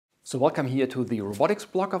So welcome here to the robotics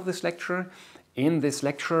block of this lecture. In this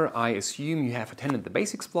lecture, I assume you have attended the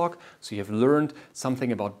basics block, so you have learned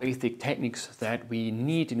something about basic techniques that we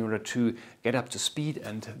need in order to get up to speed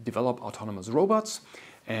and develop autonomous robots.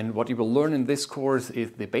 And what you will learn in this course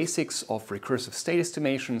is the basics of recursive state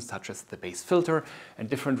estimation, such as the base filter and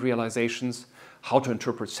different realizations, how to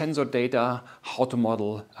interpret sensor data, how to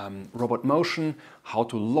model robot motion, how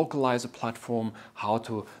to localize a platform, how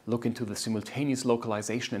to look into the simultaneous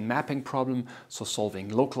localization and mapping problem, so solving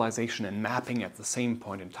localization and mapping at the same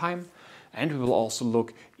point in time. And we will also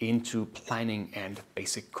look into planning and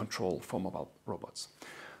basic control for mobile robots.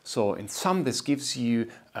 So in sum, this gives you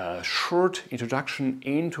a short introduction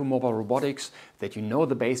into mobile robotics, that you know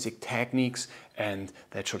the basic techniques, and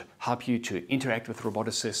that should help you to interact with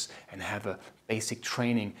roboticists and have a basic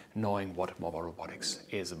training knowing what mobile robotics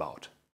is about.